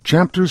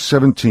Chapter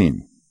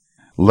 17.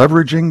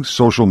 Leveraging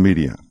Social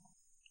Media.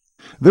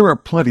 There are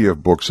plenty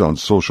of books on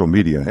social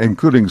media,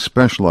 including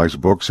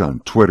specialized books on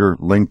Twitter,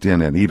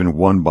 LinkedIn, and even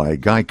one by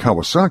Guy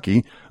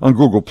Kawasaki on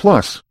Google+.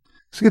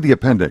 See the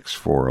appendix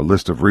for a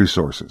list of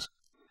resources.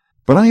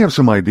 But I have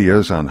some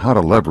ideas on how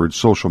to leverage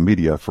social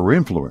media for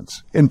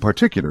influence, in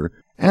particular,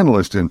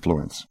 analyst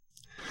influence.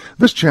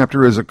 This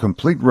chapter is a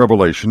complete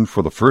revelation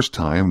for the first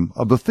time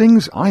of the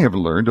things I have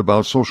learned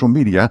about social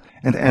media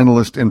and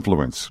analyst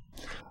influence.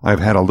 I've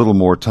had a little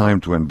more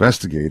time to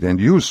investigate and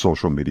use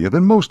social media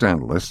than most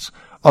analysts,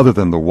 other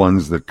than the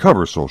ones that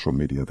cover social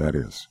media, that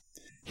is.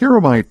 Here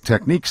are my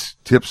techniques,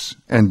 tips,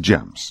 and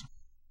gems.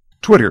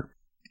 Twitter.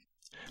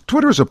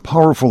 Twitter is a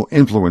powerful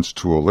influence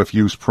tool if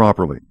used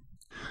properly.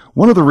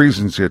 One of the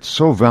reasons it's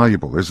so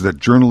valuable is that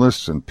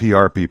journalists and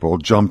PR people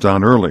jumped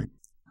on early.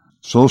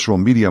 Social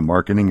media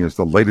marketing is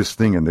the latest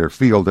thing in their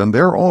field, and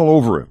they're all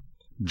over it.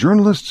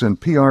 Journalists and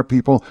PR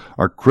people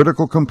are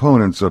critical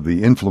components of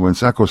the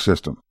influence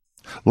ecosystem.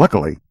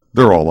 Luckily,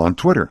 they're all on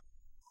Twitter.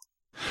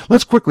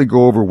 Let's quickly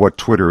go over what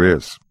Twitter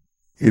is.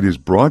 It is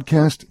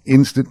broadcast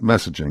instant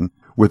messaging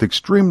with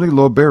extremely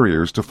low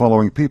barriers to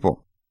following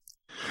people.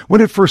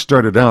 When it first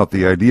started out,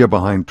 the idea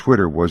behind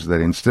Twitter was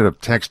that instead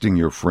of texting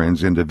your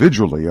friends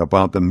individually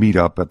about the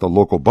meetup at the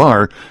local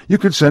bar, you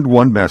could send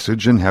one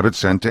message and have it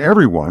sent to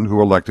everyone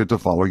who elected to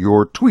follow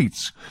your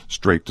tweets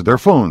straight to their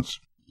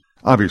phones.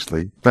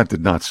 Obviously, that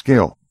did not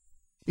scale.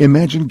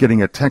 Imagine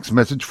getting a text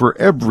message for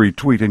every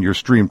tweet in your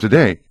stream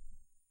today.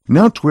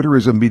 Now Twitter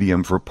is a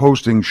medium for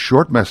posting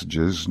short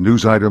messages,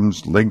 news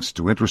items, links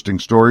to interesting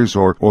stories,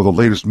 or the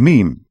latest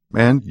meme,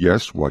 and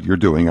yes, what you're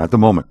doing at the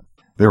moment.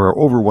 There are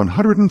over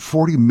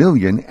 140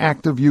 million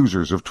active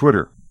users of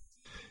Twitter.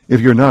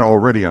 If you're not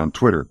already on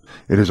Twitter,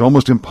 it is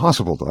almost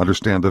impossible to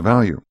understand the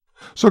value.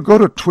 So go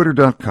to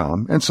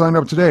twitter.com and sign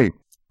up today.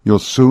 You'll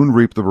soon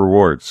reap the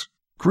rewards.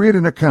 Create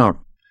an account.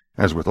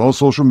 As with all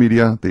social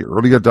media, the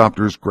early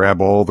adopters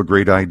grab all the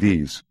great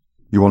IDs.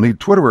 You will need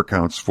Twitter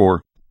accounts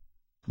for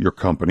your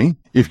company.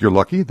 If you're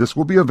lucky, this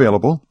will be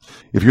available.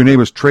 If your name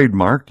is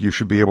trademarked, you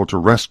should be able to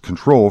wrest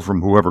control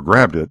from whoever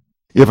grabbed it.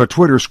 If a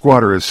Twitter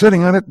squatter is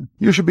sitting on it,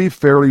 you should be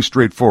fairly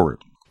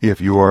straightforward.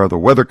 If you are the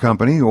Weather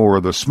Company or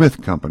the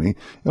Smith Company,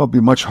 it'll be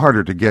much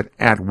harder to get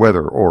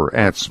 @Weather or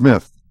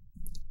 @Smith.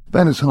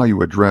 That is how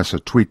you address a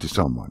tweet to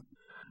someone.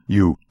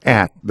 You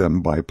 @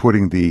 them by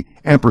putting the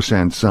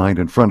ampersand sign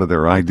in front of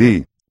their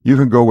ID. You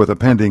can go with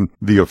appending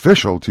the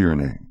official to your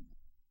name.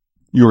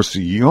 Your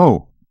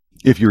CEO.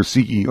 If your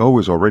CEO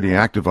is already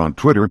active on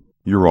Twitter,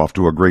 you're off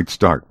to a great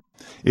start.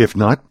 If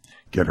not,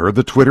 get her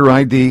the Twitter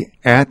ID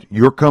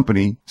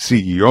 @YourCompany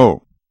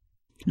CEO.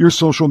 Your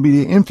social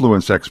media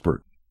influence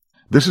expert.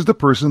 This is the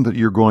person that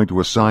you're going to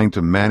assign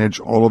to manage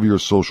all of your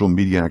social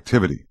media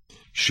activity.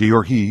 She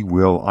or he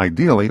will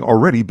ideally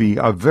already be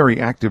a very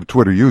active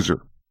Twitter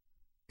user.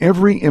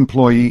 Every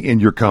employee in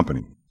your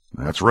company.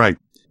 That's right.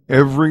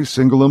 Every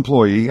single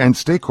employee and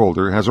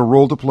stakeholder has a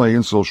role to play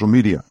in social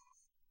media.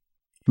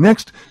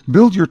 Next,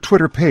 build your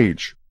Twitter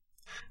page.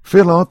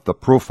 Fill out the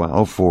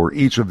profile for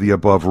each of the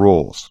above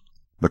roles.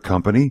 The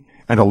company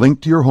and a link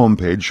to your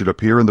homepage should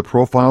appear in the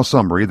profile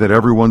summary that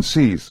everyone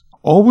sees.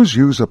 Always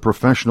use a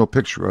professional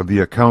picture of the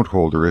account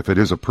holder if it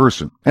is a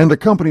person, and the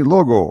company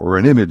logo or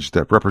an image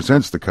that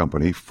represents the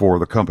company for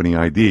the company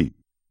ID.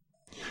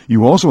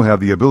 You also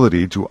have the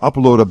ability to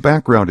upload a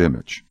background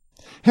image.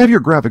 Have your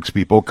graphics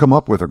people come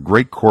up with a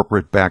great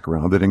corporate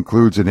background that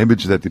includes an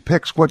image that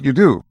depicts what you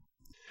do.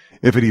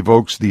 If it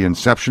evokes the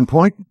inception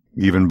point,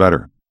 even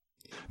better.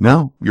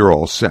 Now you're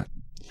all set.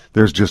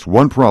 There's just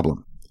one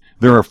problem.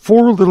 There are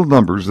 4 little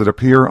numbers that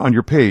appear on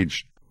your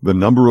page. The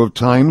number of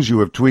times you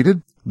have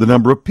tweeted, the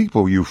number of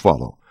people you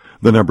follow,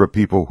 the number of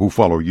people who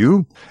follow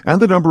you, and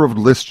the number of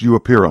lists you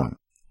appear on.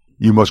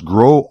 You must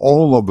grow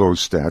all of those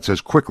stats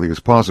as quickly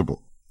as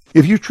possible.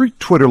 If you treat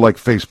Twitter like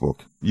Facebook,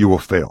 you will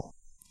fail.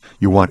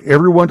 You want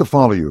everyone to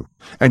follow you,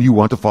 and you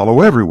want to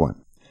follow everyone.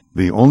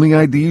 The only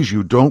IDs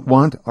you don't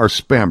want are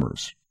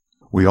spammers.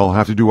 We all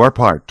have to do our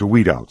part to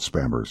weed out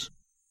spammers.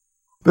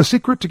 The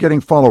secret to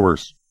getting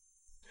followers.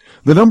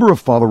 The number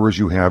of followers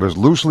you have is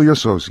loosely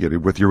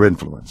associated with your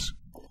influence.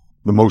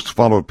 The most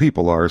followed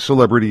people are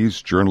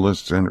celebrities,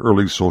 journalists, and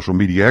early social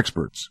media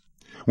experts.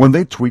 When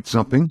they tweet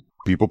something,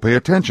 people pay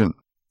attention.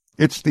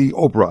 It's the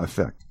Oprah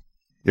effect.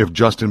 If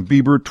Justin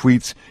Bieber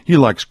tweets he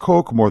likes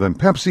Coke more than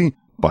Pepsi,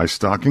 buy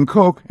stock in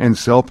Coke and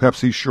sell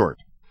Pepsi short.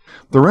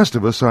 The rest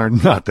of us are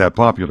not that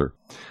popular.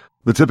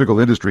 The typical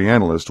industry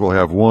analyst will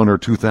have 1,000 or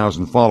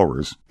 2,000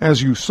 followers,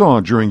 as you saw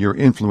during your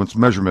influence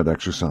measurement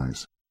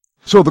exercise.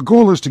 So the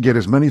goal is to get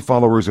as many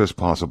followers as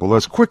possible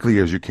as quickly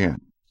as you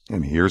can.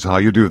 And here's how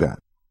you do that.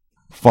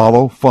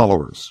 Follow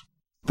followers.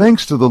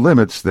 Thanks to the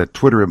limits that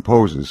Twitter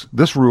imposes,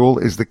 this rule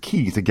is the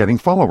key to getting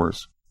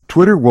followers.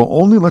 Twitter will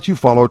only let you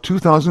follow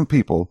 2,000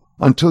 people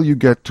until you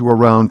get to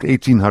around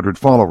 1,800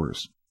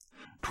 followers.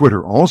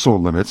 Twitter also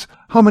limits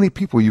how many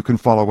people you can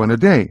follow in a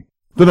day.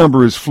 The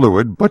number is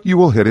fluid, but you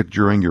will hit it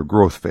during your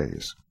growth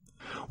phase.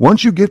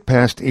 Once you get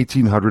past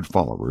 1,800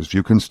 followers,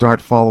 you can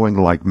start following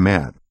like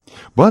mad.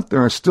 But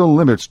there are still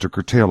limits to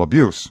curtail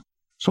abuse.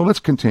 So let's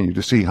continue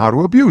to see how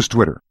to abuse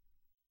Twitter.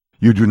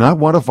 You do not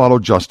want to follow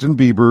Justin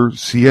Bieber,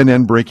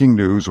 CNN Breaking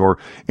News, or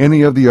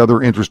any of the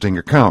other interesting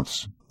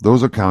accounts.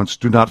 Those accounts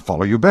do not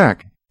follow you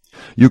back.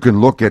 You can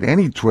look at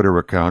any Twitter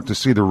account to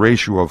see the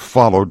ratio of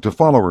followed to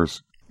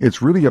followers.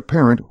 It's really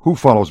apparent who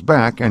follows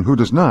back and who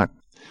does not.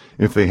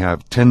 If they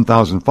have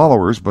 10,000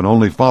 followers but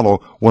only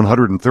follow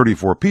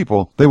 134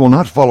 people, they will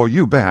not follow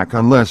you back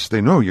unless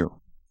they know you.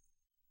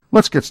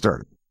 Let's get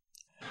started.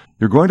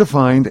 You're going to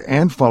find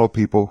and follow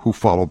people who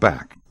follow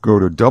back. Go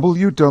to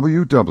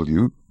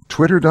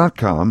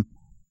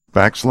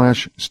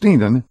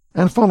www.twitter.com/Steenan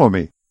and follow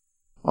me.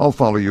 I'll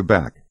follow you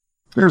back.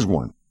 There's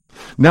one.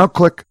 Now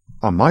click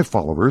on my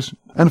followers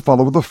and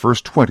follow the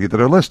first 20 that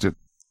are listed.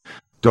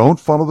 Don't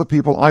follow the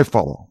people I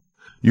follow.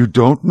 You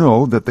don't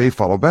know that they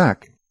follow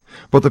back.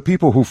 But the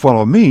people who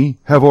follow me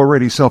have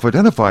already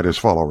self-identified as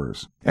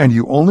followers, and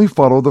you only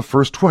follow the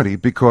first 20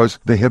 because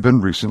they have been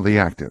recently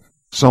active.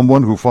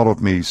 Someone who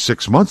followed me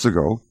 6 months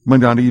ago might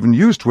not even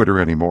use Twitter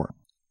anymore.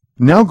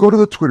 Now go to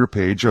the Twitter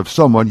page of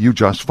someone you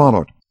just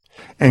followed,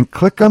 and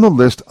click on the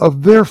list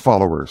of their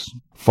followers.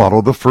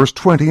 Follow the first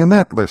 20 in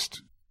that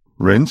list.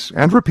 Rinse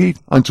and repeat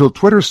until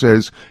Twitter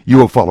says you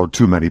have followed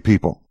too many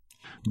people.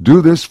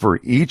 Do this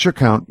for each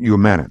account you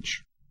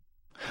manage.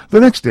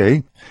 The next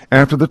day,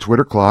 after the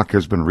Twitter clock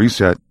has been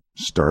reset,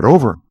 start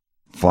over.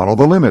 Follow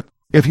the limit.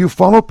 If you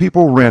follow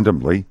people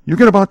randomly, you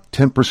get about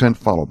 10%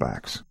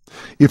 followbacks.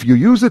 If you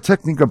use the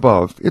technique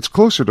above, it's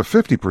closer to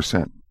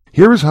 50%.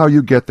 Here is how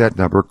you get that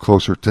number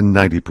closer to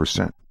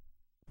 90%.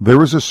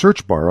 There is a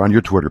search bar on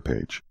your Twitter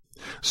page.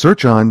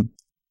 Search on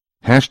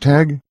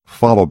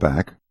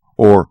 #followback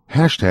or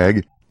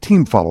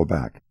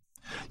 #teamfollowback.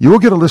 You will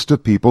get a list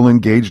of people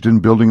engaged in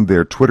building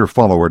their Twitter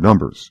follower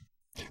numbers.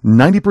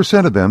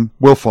 90% of them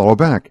will follow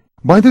back.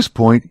 By this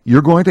point,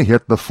 you're going to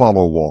hit the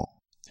follow wall.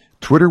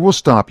 Twitter will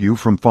stop you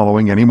from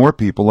following any more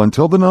people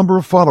until the number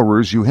of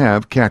followers you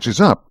have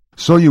catches up.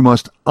 So you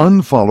must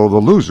unfollow the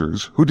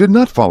losers who did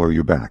not follow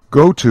you back.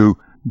 Go to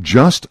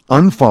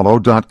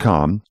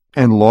justunfollow.com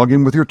and log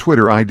in with your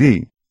Twitter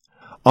ID.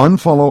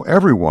 Unfollow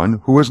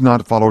everyone who has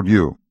not followed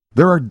you.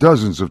 There are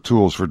dozens of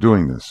tools for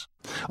doing this.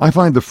 I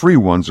find the free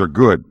ones are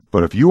good,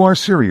 but if you are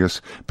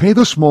serious, pay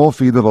the small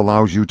fee that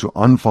allows you to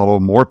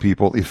unfollow more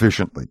people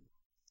efficiently.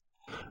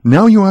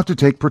 Now you have to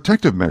take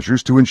protective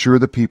measures to ensure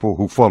the people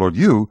who followed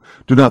you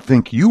do not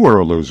think you are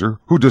a loser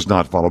who does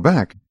not follow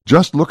back.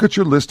 Just look at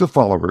your list of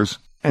followers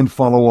and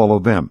follow all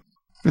of them.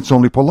 It's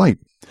only polite.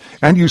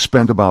 And you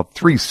spend about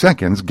 3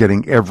 seconds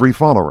getting every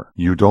follower.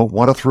 You don't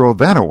want to throw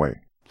that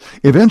away.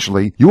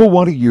 Eventually, you will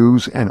want to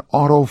use an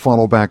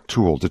auto-follow-back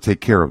tool to take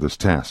care of this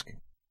task.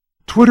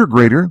 Twitter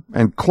Grader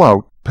and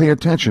Clout pay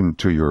attention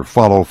to your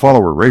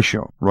follow-follower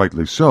ratio,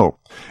 rightly so,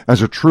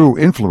 as a true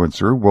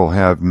influencer will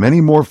have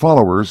many more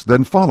followers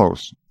than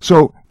follows.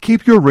 So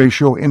keep your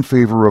ratio in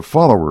favor of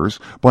followers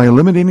by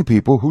eliminating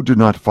people who do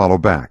not follow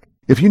back.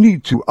 If you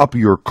need to up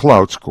your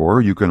Clout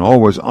score, you can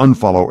always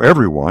unfollow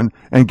everyone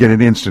and get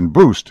an instant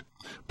boost,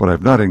 but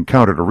I've not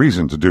encountered a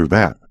reason to do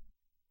that.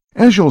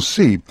 As you'll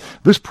see,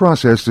 this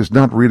process does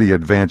not really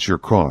advance your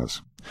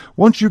cause.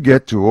 Once you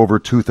get to over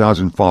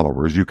 2,000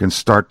 followers, you can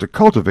start to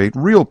cultivate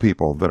real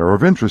people that are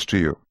of interest to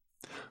you.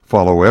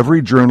 Follow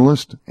every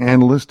journalist,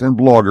 analyst, and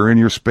blogger in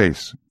your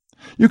space.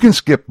 You can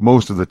skip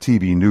most of the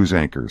TV news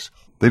anchors.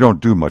 They don't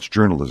do much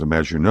journalism,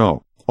 as you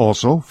know.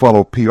 Also,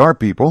 follow PR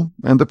people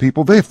and the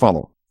people they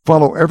follow.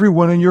 Follow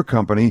everyone in your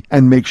company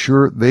and make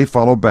sure they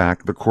follow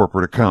back the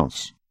corporate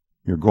accounts.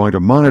 You're going to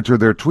monitor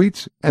their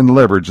tweets and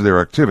leverage their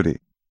activity.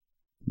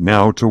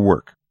 Now to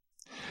work.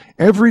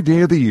 Every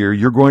day of the year,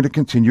 you're going to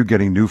continue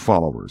getting new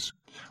followers,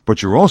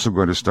 but you're also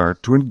going to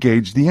start to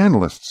engage the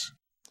analysts.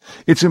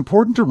 It's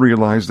important to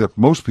realize that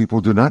most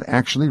people do not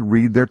actually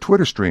read their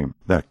Twitter stream,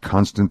 that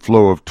constant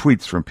flow of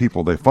tweets from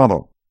people they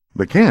follow.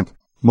 They can't.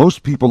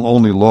 Most people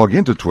only log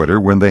into Twitter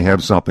when they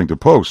have something to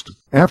post.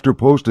 After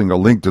posting a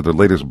link to the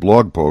latest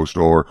blog post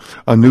or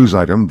a news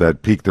item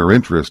that piqued their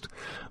interest,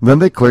 then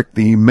they click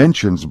the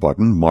Mentions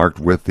button marked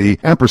with the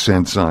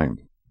ampersand sign.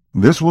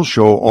 This will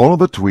show all of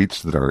the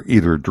tweets that are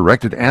either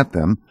directed at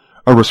them,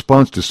 a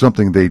response to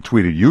something they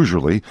tweeted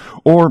usually,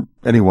 or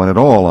anyone at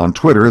all on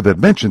Twitter that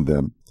mentioned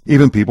them,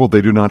 even people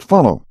they do not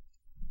follow.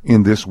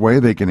 In this way,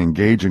 they can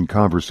engage in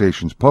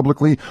conversations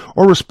publicly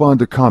or respond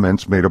to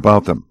comments made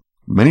about them.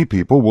 Many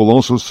people will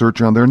also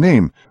search on their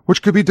name,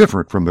 which could be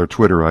different from their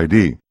Twitter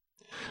ID.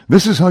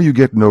 This is how you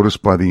get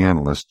noticed by the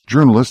analysts,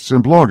 journalists,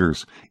 and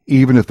bloggers,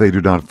 even if they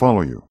do not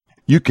follow you.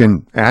 You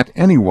can @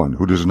 anyone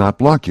who does not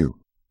block you.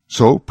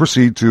 So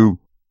proceed to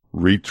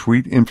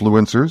retweet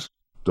influencers.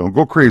 Don't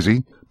go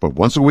crazy, but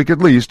once a week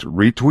at least,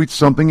 retweet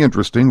something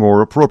interesting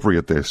or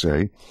appropriate, they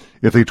say.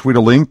 If they tweet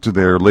a link to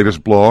their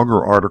latest blog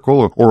or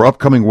article or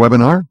upcoming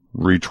webinar,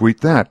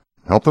 retweet that.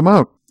 Help them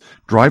out.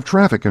 Drive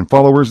traffic and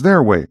followers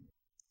their way.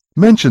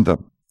 Mention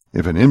them.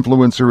 If an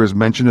influencer is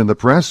mentioned in the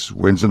press,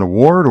 wins an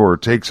award, or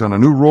takes on a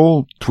new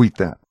role, tweet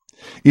that.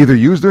 Either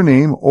use their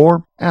name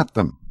or @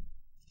 them.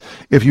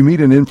 If you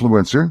meet an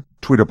influencer,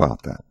 tweet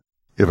about that.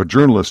 If a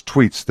journalist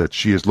tweets that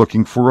she is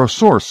looking for a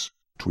source,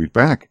 tweet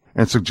back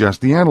and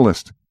suggest the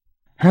analyst.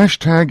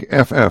 Hashtag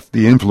FF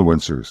the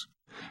influencers.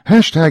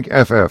 Hashtag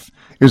FF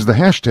is the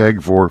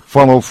hashtag for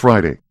Follow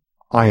Friday.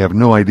 I have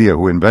no idea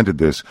who invented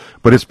this,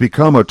 but it's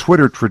become a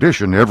Twitter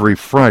tradition every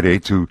Friday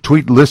to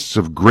tweet lists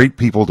of great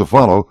people to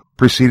follow,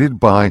 preceded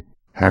by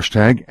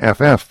hashtag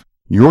FF.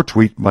 Your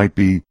tweet might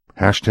be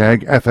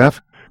hashtag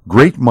FF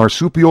Great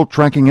Marsupial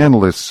Tracking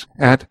Analysts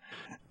at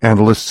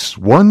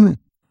Analysts1,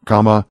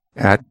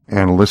 at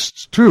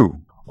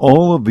Analysts2.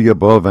 All of the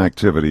above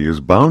activity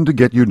is bound to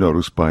get you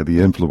noticed by the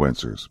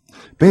influencers.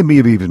 They may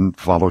have even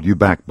followed you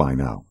back by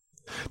now.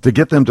 To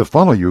get them to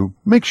follow you,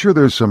 make sure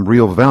there's some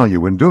real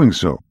value in doing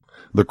so.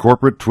 The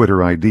corporate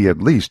Twitter ID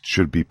at least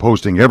should be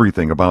posting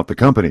everything about the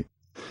company.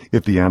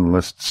 If the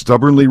analyst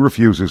stubbornly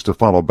refuses to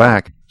follow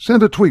back,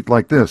 send a tweet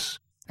like this,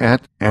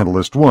 at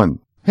Analyst1.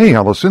 Hey,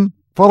 Allison,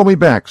 follow me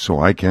back so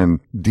I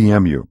can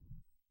DM you.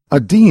 A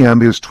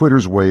DM is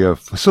Twitter's way of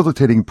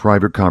facilitating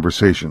private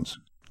conversations,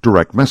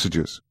 direct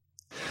messages.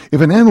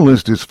 If an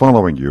analyst is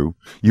following you,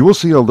 you will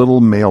see a little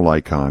mail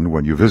icon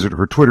when you visit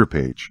her Twitter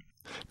page.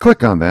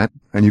 Click on that,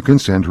 and you can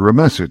send her a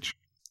message.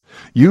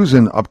 Use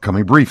an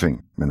upcoming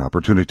briefing, an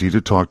opportunity to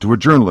talk to a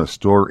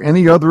journalist, or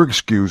any other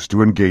excuse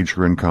to engage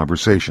her in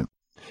conversation.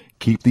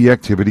 Keep the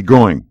activity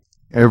going.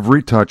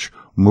 Every touch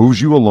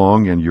moves you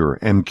along in your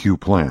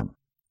MQ plan.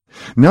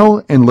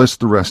 Now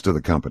enlist the rest of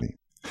the company.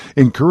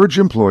 Encourage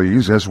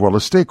employees as well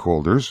as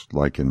stakeholders,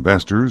 like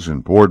investors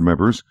and board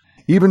members,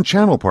 even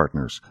channel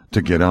partners,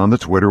 to get on the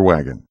Twitter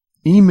wagon.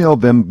 Email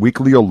them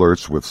weekly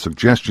alerts with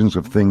suggestions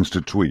of things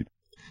to tweet.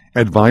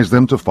 Advise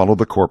them to follow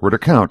the corporate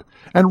account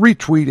and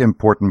retweet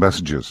important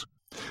messages.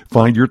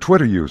 Find your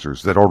Twitter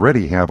users that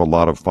already have a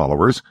lot of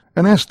followers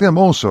and ask them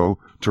also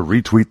to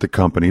retweet the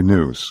company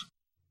news.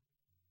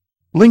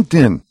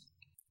 LinkedIn.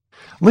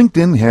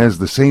 LinkedIn has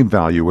the same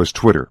value as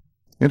Twitter.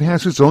 It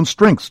has its own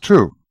strengths,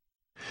 too.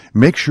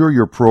 Make sure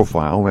your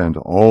profile and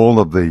all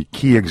of the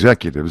key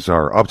executives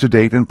are up to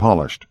date and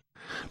polished.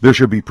 There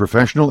should be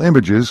professional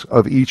images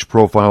of each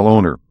profile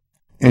owner.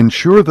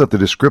 Ensure that the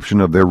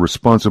description of their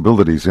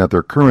responsibilities at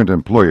their current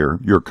employer,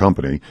 your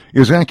company,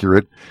 is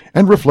accurate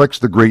and reflects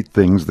the great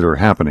things that are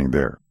happening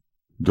there.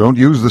 Don't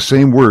use the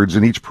same words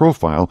in each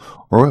profile,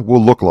 or it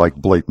will look like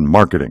blatant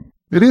marketing.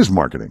 It is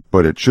marketing,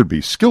 but it should be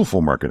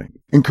skillful marketing.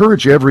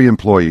 Encourage every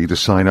employee to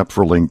sign up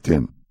for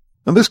LinkedIn.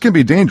 And this can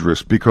be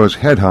dangerous because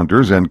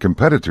headhunters and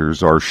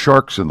competitors are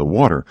sharks in the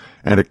water,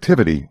 and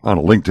activity on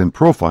a LinkedIn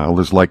profile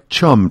is like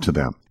chum to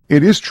them.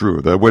 It is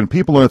true that when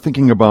people are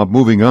thinking about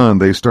moving on,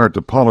 they start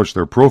to polish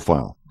their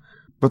profile.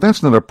 But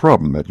that's not a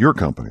problem at your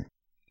company.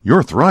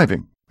 You're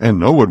thriving, and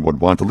no one would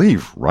want to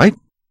leave, right?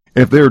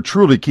 If they're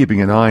truly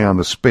keeping an eye on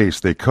the space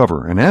they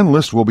cover, an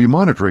analyst will be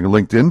monitoring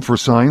LinkedIn for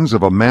signs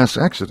of a mass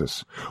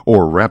exodus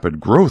or rapid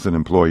growth in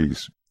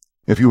employees.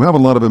 If you have a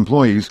lot of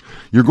employees,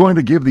 you're going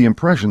to give the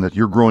impression that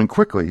you're growing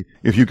quickly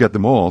if you get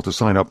them all to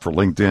sign up for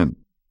LinkedIn.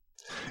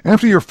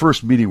 After your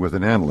first meeting with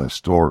an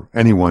analyst or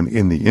anyone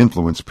in the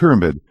influence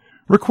pyramid,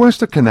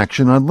 request a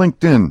connection on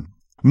LinkedIn.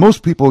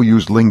 Most people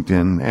use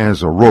LinkedIn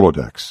as a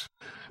Rolodex.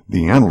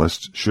 The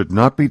analyst should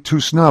not be too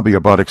snobby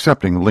about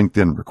accepting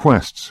LinkedIn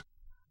requests.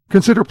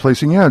 Consider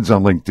placing ads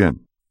on LinkedIn.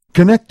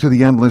 Connect to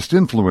the analyst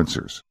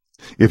influencers.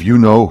 If you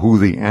know who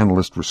the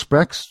analyst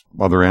respects,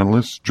 other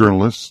analysts,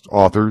 journalists,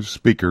 authors,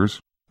 speakers,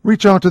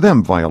 reach out to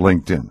them via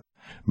LinkedIn.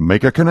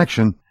 Make a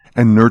connection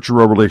and nurture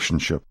a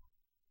relationship.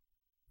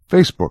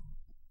 Facebook.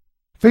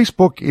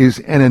 Facebook is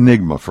an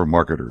enigma for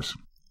marketers.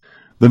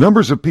 The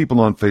numbers of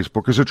people on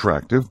Facebook is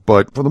attractive,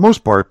 but for the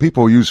most part,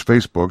 people use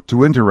Facebook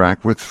to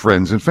interact with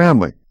friends and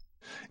family.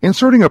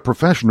 Inserting a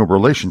professional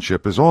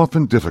relationship is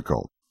often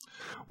difficult.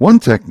 One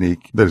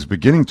technique that is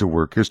beginning to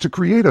work is to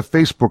create a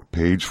Facebook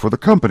page for the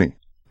company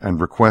and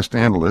request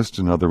analysts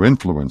and other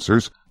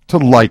influencers to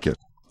like it.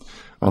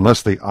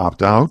 Unless they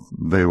opt out,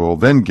 they will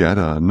then get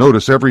a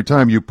notice every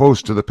time you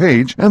post to the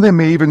page, and they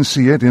may even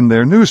see it in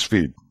their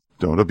newsfeed.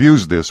 Don't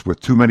abuse this with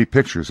too many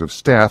pictures of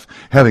staff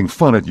having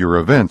fun at your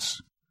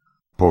events.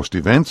 Post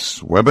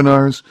events,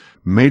 webinars,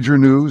 major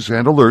news,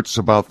 and alerts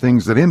about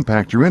things that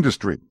impact your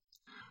industry.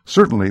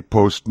 Certainly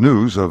post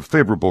news of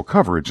favorable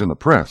coverage in the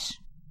press.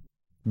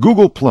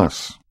 Google+.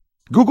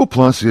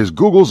 Google+ is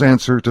Google's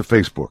answer to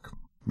Facebook.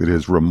 It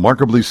is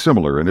remarkably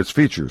similar in its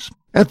features.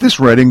 At this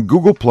writing,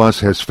 Google+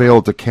 has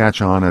failed to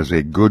catch on as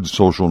a good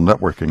social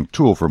networking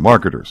tool for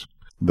marketers.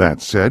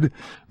 That said,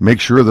 make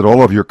sure that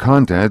all of your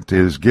content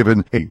is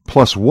given a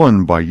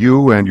 +1 by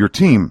you and your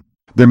team.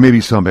 There may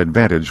be some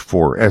advantage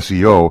for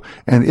SEO,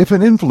 and if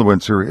an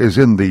influencer is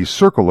in the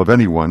circle of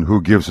anyone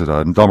who gives it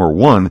a number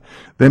 1,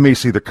 they may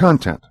see the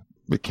content.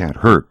 It can't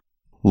hurt.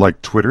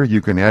 Like Twitter,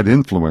 you can add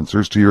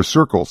influencers to your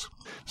circles,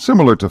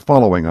 similar to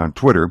following on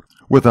Twitter,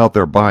 without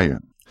their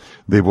buy-in.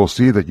 They will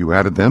see that you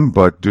added them,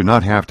 but do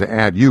not have to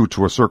add you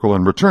to a circle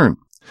in return.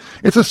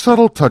 It's a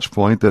subtle touch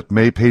point that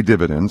may pay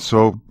dividends,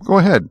 so go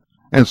ahead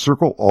and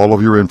circle all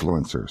of your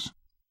influencers.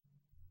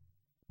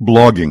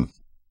 Blogging.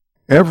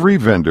 Every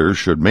vendor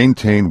should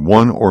maintain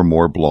one or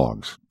more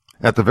blogs.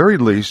 At the very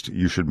least,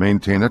 you should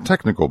maintain a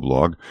technical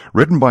blog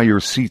written by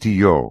your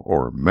CTO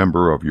or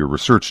member of your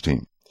research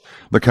team.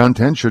 The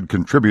content should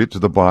contribute to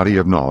the body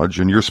of knowledge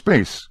in your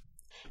space.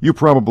 You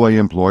probably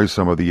employ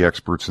some of the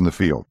experts in the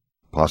field,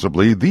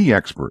 possibly the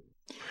expert.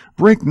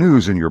 Break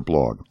news in your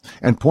blog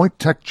and point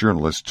tech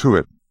journalists to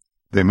it.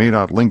 They may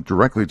not link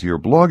directly to your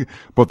blog,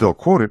 but they'll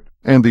quote it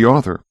and the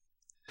author.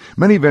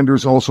 Many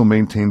vendors also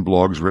maintain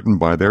blogs written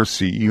by their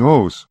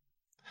CEOs.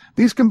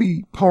 These can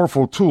be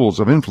powerful tools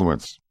of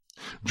influence.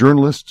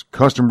 Journalists,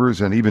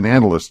 customers, and even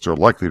analysts are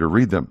likely to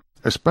read them,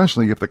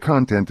 especially if the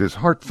content is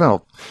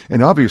heartfelt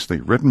and obviously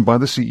written by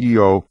the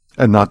CEO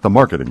and not the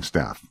marketing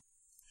staff.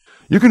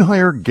 You can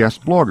hire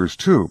guest bloggers,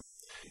 too.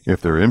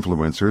 If they're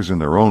influencers in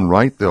their own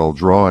right, they'll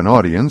draw an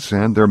audience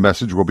and their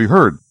message will be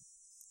heard.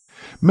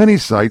 Many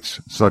sites,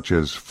 such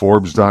as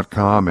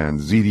Forbes.com and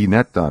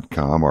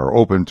ZDNet.com, are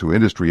open to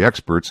industry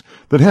experts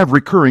that have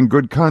recurring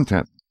good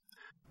content.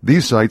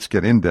 These sites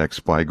get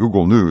indexed by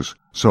Google News,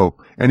 so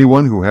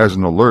anyone who has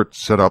an alert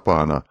set up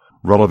on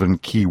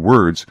relevant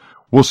keywords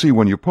will see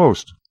when you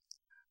post.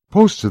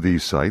 Posts to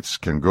these sites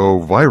can go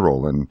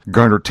viral and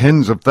garner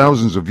tens of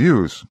thousands of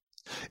views.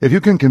 If you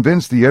can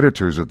convince the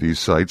editors of these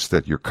sites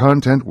that your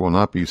content will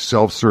not be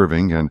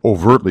self-serving and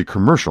overtly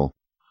commercial,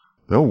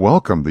 they'll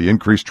welcome the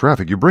increased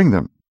traffic you bring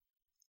them.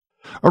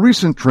 A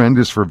recent trend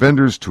is for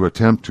vendors to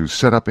attempt to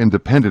set up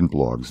independent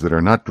blogs that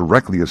are not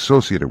directly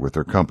associated with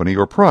their company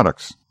or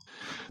products.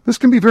 This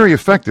can be very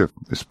effective,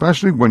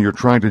 especially when you're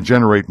trying to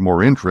generate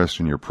more interest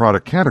in your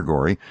product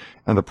category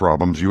and the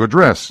problems you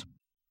address.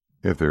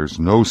 If there's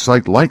no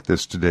site like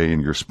this today in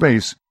your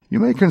space, you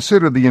may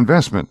consider the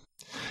investment.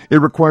 It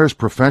requires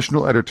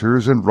professional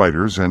editors and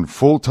writers and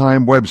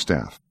full-time web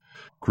staff.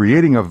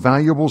 Creating a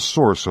valuable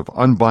source of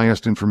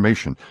unbiased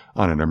information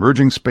on an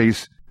emerging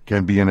space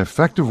can be an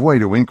effective way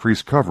to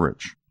increase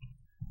coverage.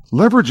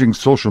 Leveraging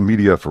social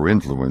media for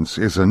influence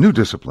is a new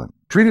discipline.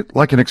 Treat it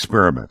like an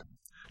experiment.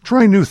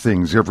 Try new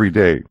things every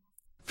day.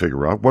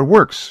 Figure out what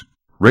works.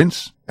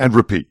 Rinse and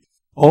repeat.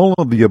 All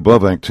of the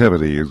above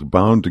activity is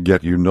bound to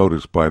get you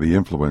noticed by the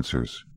influencers.